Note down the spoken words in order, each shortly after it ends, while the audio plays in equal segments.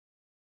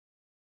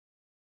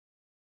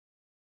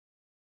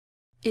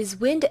Is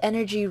wind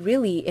energy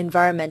really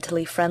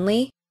environmentally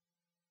friendly?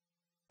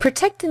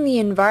 Protecting the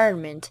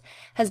environment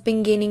has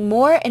been gaining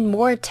more and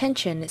more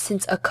attention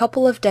since a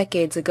couple of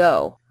decades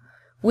ago.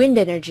 Wind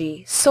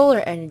energy,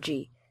 solar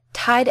energy,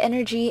 tide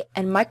energy,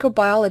 and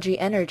microbiology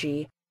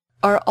energy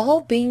are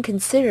all being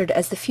considered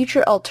as the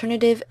future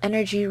alternative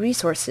energy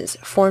resources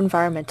for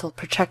environmental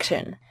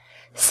protection.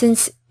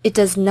 Since it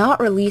does not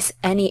release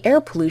any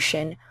air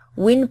pollution,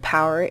 wind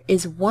power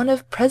is one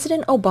of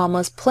President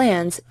Obama's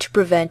plans to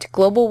prevent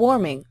global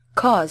warming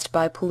caused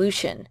by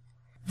pollution.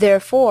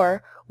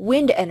 Therefore,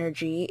 wind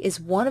energy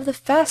is one of the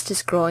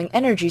fastest-growing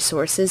energy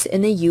sources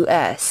in the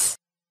U.S.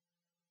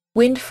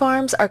 Wind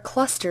farms are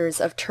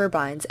clusters of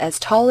turbines as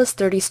tall as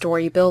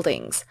 30-story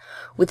buildings,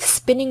 with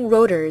spinning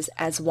rotors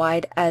as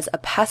wide as a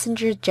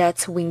passenger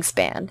jet's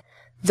wingspan.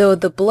 Though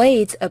the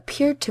blades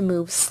appear to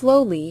move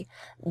slowly,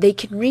 they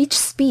can reach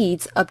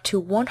speeds up to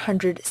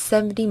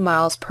 170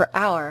 miles per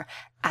hour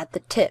at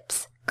the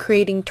tips,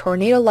 creating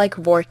tornado-like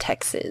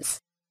vortexes.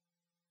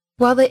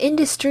 While the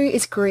industry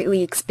is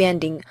greatly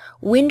expanding,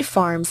 wind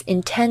farms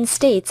in 10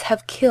 states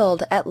have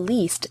killed at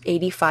least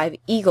 85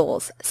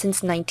 eagles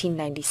since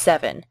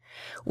 1997,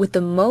 with the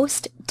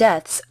most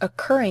deaths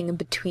occurring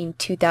between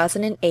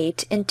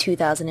 2008 and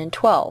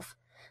 2012.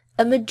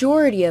 A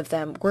majority of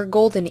them were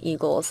golden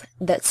eagles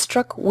that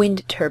struck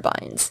wind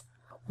turbines.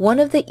 One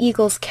of the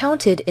eagles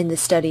counted in the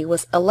study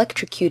was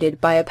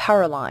electrocuted by a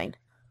power line.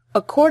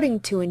 According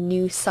to a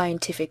new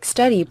scientific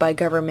study by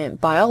government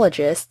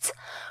biologists,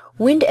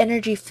 wind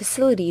energy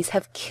facilities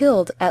have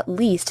killed at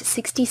least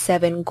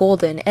 67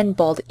 golden and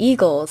bald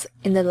eagles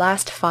in the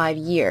last 5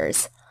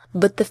 years,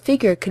 but the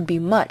figure could be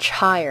much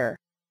higher.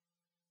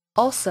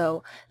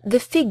 Also, the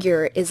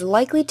figure is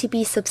likely to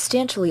be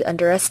substantially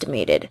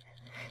underestimated,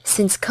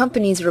 since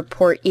companies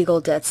report eagle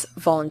deaths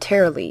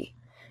voluntarily.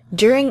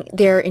 During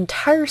their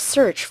entire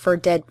search for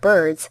dead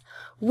birds,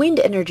 wind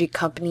energy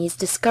companies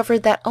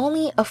discovered that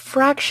only a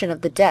fraction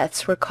of the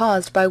deaths were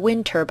caused by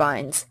wind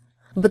turbines.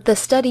 But the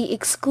study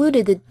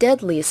excluded the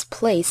deadliest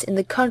place in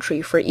the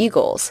country for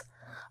eagles,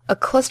 a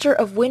cluster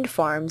of wind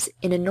farms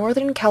in a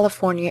Northern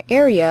California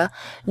area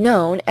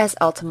known as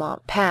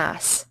Altamont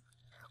Pass.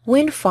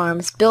 Wind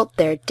farms built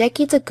there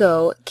decades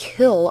ago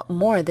kill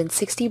more than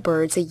 60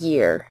 birds a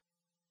year.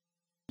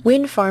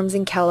 Wind farms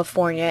in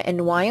California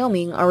and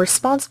Wyoming are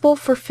responsible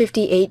for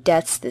 58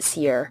 deaths this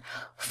year,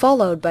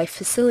 followed by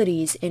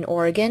facilities in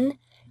Oregon,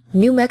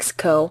 New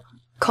Mexico,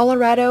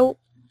 Colorado,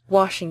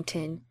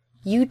 Washington,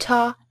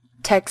 Utah,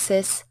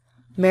 Texas,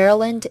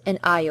 Maryland, and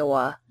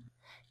Iowa.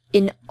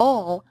 In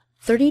all,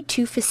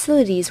 32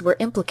 facilities were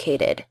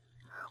implicated.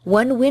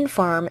 One wind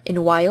farm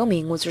in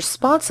Wyoming was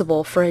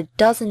responsible for a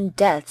dozen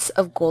deaths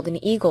of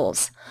golden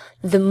eagles.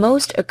 The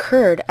most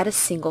occurred at a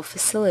single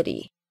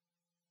facility.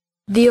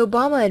 The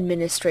Obama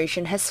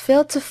administration has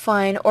failed to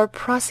fine or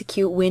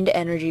prosecute wind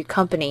energy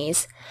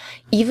companies,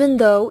 even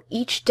though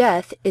each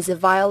death is a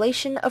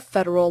violation of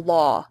federal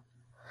law.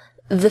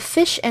 The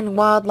Fish and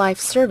Wildlife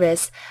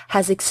Service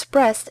has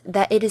expressed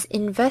that it is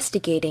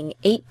investigating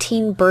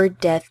 18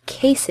 bird death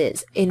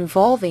cases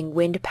involving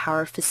wind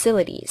power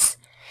facilities,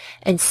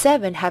 and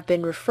 7 have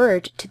been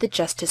referred to the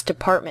Justice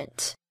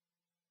Department.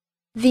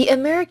 The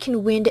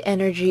American Wind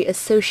Energy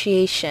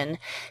Association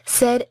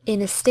said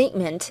in a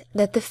statement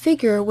that the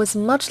figure was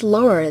much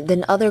lower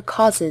than other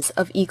causes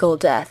of eagle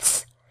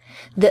deaths.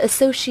 The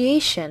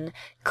association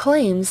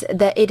claims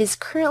that it is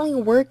currently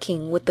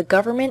working with the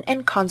government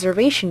and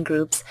conservation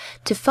groups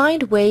to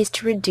find ways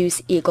to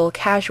reduce eagle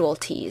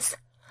casualties.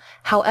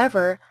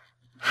 However,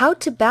 how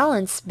to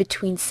balance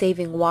between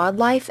saving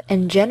wildlife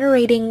and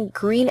generating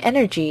green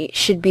energy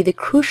should be the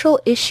crucial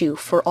issue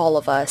for all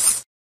of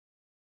us.